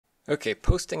Okay,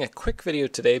 posting a quick video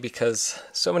today because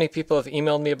so many people have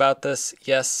emailed me about this.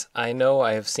 Yes, I know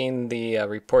I have seen the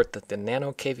report that the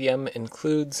NanoKVM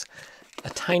includes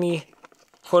a tiny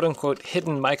quote-unquote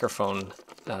hidden microphone,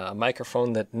 a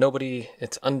microphone that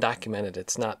it's undocumented,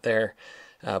 it's not there,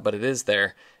 but it is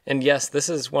there. And yes, this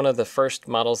is one of the first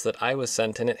models that I was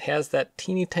sent, and it has that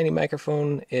teeny tiny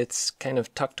microphone. It's kind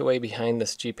of tucked away behind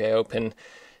this GPIO pin.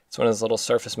 It's one of those little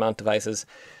surface mount devices.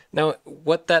 Now,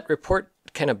 what that report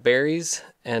kind of buries,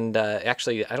 and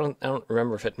actually I don't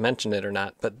remember if it mentioned it or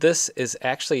not, but this is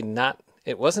actually not,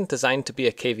 it wasn't designed to be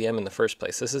a KVM in the first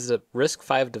place. This is a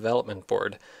RISC-V development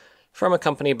board from a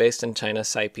company based in China,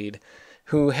 SiPeed,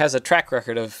 who has a track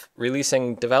record of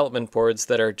releasing development boards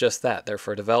that are just that. They're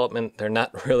for development. They're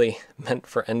not really meant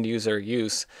for end user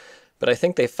use. But I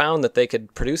think they found that they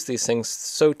could produce these things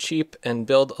so cheap and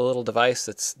build a little device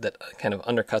that kind of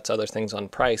undercuts other things on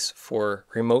price for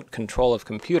remote control of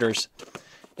computers.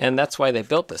 And that's why they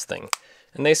built this thing.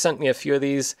 And they sent me a few of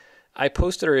these. I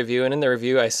posted a review, and in the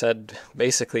review I said,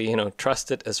 basically,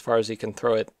 trust it as far as you can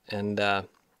throw it, and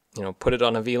put it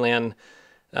on a VLAN.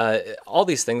 All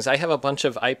these things. I have a bunch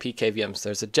of IP KVMs.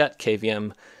 There's a Jet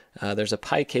KVM. There's a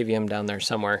Pi KVM down there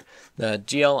somewhere. The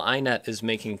GL-iNet is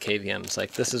making KVMs.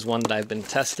 Like, this is one that I've been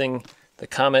testing. The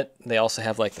Comet, they also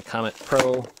have like the Comet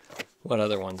Pro. What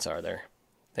other ones are there?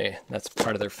 That's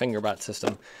part of their fingerbot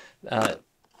system.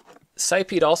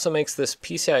 SiPeed also makes this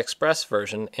PCI Express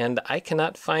version, and I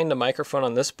cannot find a microphone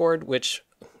on this board, which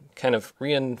kind of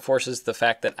reinforces the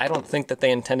fact that I don't think that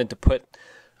they intended to put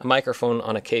a microphone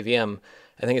on a KVM.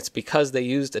 I think it's because they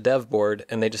used a dev board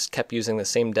and they just kept using the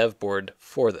same dev board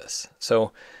for this.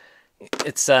 So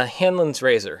it's Hanlon's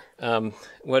razor.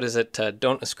 What is it?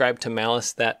 Don't ascribe to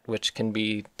malice that which can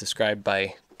be described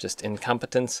by just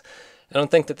incompetence. I don't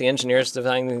think that the engineers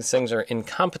designing these things are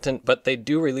incompetent, but they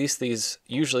do release these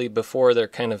usually before they're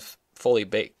kind of fully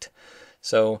baked.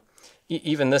 So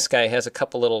even this guy has a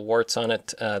couple little warts on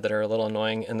it that are a little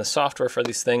annoying. And the software for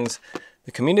these things,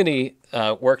 the community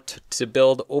worked to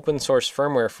build open source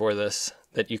firmware for this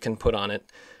that you can put on it.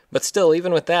 But still,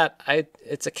 even with that,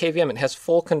 it's a KVM. It has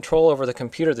full control over the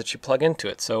computer that you plug into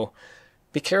it. So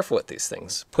be careful with these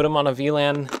things. Put them on a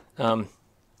VLAN.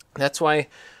 That's why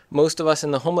most of us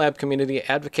in the home lab community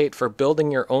advocate for building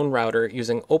your own router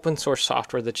using open source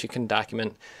software that you can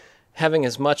document, having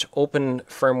as much open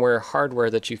firmware hardware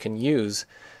that you can use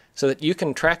so that you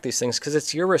can track these things, because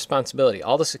it's your responsibility.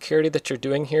 All the security that you're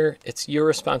doing here, it's your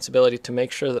responsibility to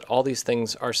make sure that all these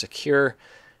things are secure,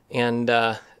 and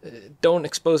don't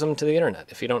expose them to the internet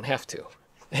if you don't have to.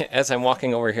 As I'm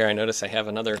walking over here, I notice I have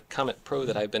another Comet Pro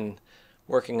that I've been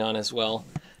working on as well.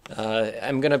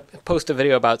 I'm going to post a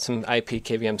video about some IP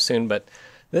KVM soon, but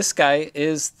this guy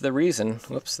is the reason,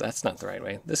 whoops, that's not the right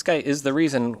way. This guy is the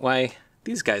reason why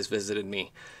these guys visited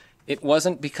me. It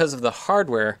wasn't because of the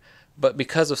hardware, but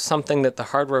because of something that the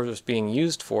hardware was being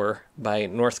used for by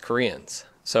North Koreans.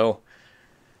 So,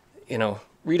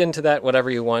 read into that whatever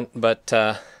you want, but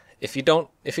if you don't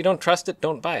trust it,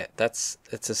 don't buy it. It's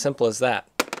as simple as that.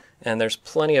 And there's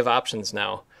plenty of options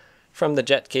now, from the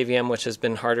Jet KVM, which has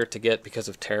been harder to get because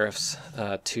of tariffs,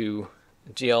 to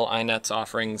GL-iNet's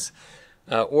offerings.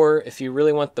 Or if you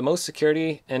really want the most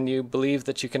security and you believe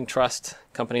that you can trust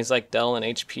companies like Dell and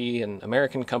HP and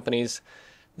American companies,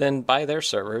 then buy their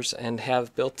servers and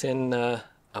have built-in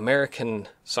American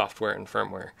software and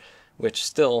firmware, which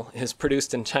still is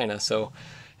produced in China. So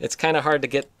it's kind of hard to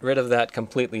get rid of that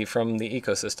completely from the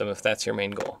ecosystem if that's your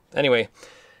main goal. Anyway,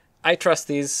 I trust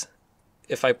these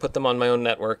if I put them on my own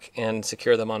network and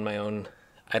secure them on my own.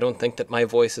 I don't think that my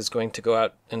voice is going to go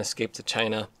out and escape to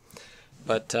China.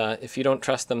 But if you don't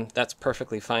trust them, that's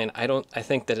perfectly fine. I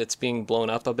think that it's being blown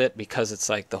up a bit because it's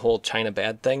like the whole China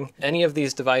bad thing. Any of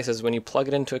these devices, when you plug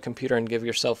it into a computer and give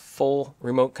yourself full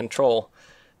remote control,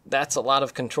 that's a lot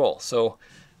of control. So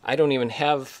I don't even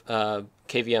have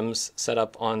KVMs set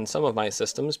up on some of my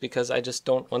systems because I just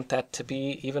don't want that to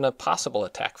be even a possible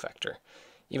attack vector.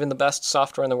 Even the best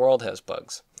software in the world has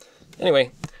bugs.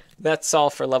 Anyway, that's all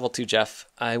for Level 2 Jeff.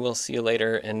 I will see you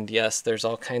later, and yes, there's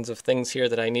all kinds of things here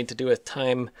that I need to do with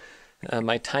time.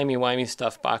 My timey-wimey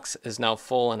stuff box is now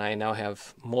full, and I now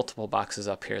have multiple boxes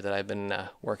up here that I've been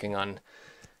working on.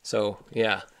 So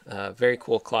yeah, very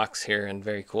cool clocks here and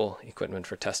very cool equipment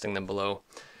for testing them below.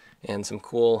 And some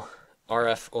cool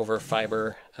RF over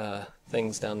fiber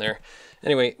things down there.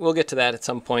 Anyway, we'll get to that at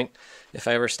some point if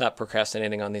I ever stop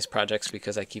procrastinating on these projects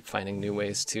because I keep finding new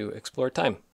ways to explore time.